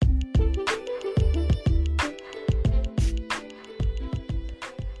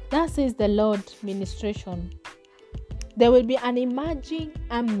That says the Lord ministration. There will be an emerging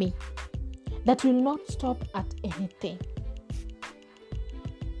army that will not stop at anything.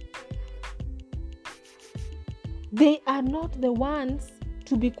 They are not the ones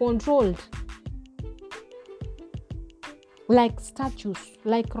to be controlled like statues,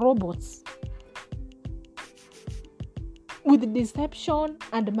 like robots, with deception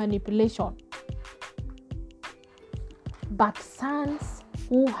and manipulation, but sons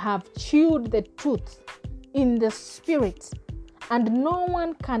who have chewed the truth in the spirit, and no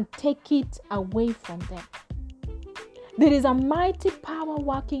one can take it away from them. There is a mighty power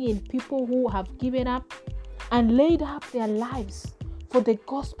working in people who have given up and laid up their lives for the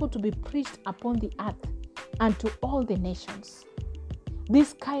gospel to be preached upon the earth and to all the nations.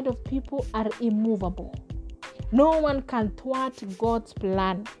 These kind of people are immovable. No one can thwart God's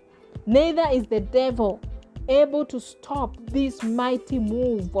plan. Neither is the devil able to stop this mighty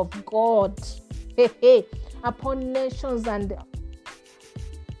move of God upon nations and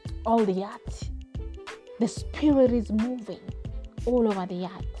all the earth. The Spirit is moving all over the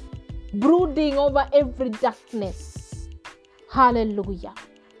earth, brooding over every darkness. Hallelujah.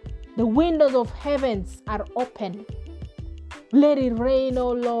 The windows of heavens are open. Let it rain,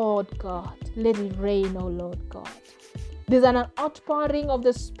 O Lord God. Let it rain, O Lord God. There's an outpouring of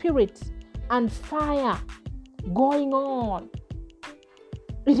the Spirit and fire going on.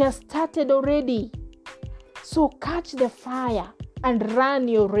 It has started already. So catch the fire and run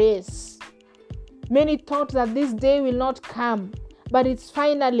your race. Many thought that this day will not come, but it's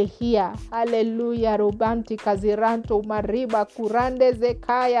finally here. Hallelujah. Robanti kaziranto mariba kurande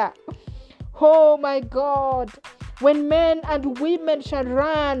zekaya. Oh my God. When men and women shall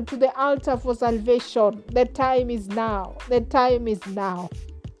run to the altar for salvation, the time is now. The time is now.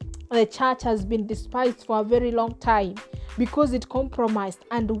 The church has been despised for a very long time because it compromised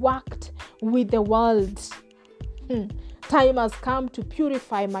and worked with the world. Time has come to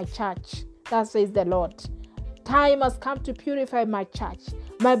purify my church. That says the Lord. Time has come to purify my church.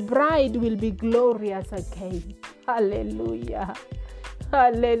 My bride will be glorious again. Hallelujah.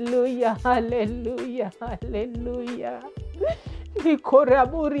 Hallelujah. Hallelujah. Hallelujah.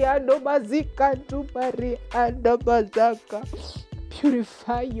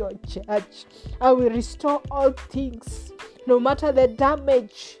 Purify your church. I will restore all things, no matter the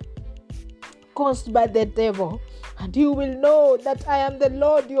damage caused by the devil. And you will know that I am the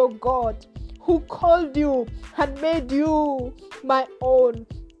Lord your God, who called you and made you my own.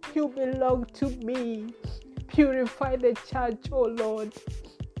 You belong to me. Purify the church, oh Lord.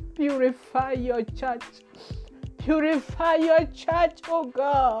 Purify your church. Purify your church, oh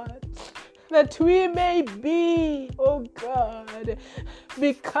God, that we may be, oh God,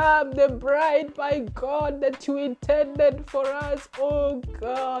 become the bride by God that you intended for us, oh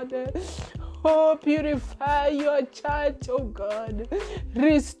God. Oh, purify your church, oh God.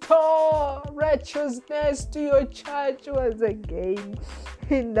 Restore righteousness to your church once again.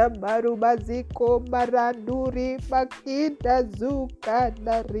 In the Marubaziko Maranduri Makita Zuka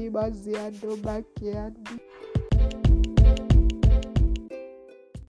Naribaziando Makiandi.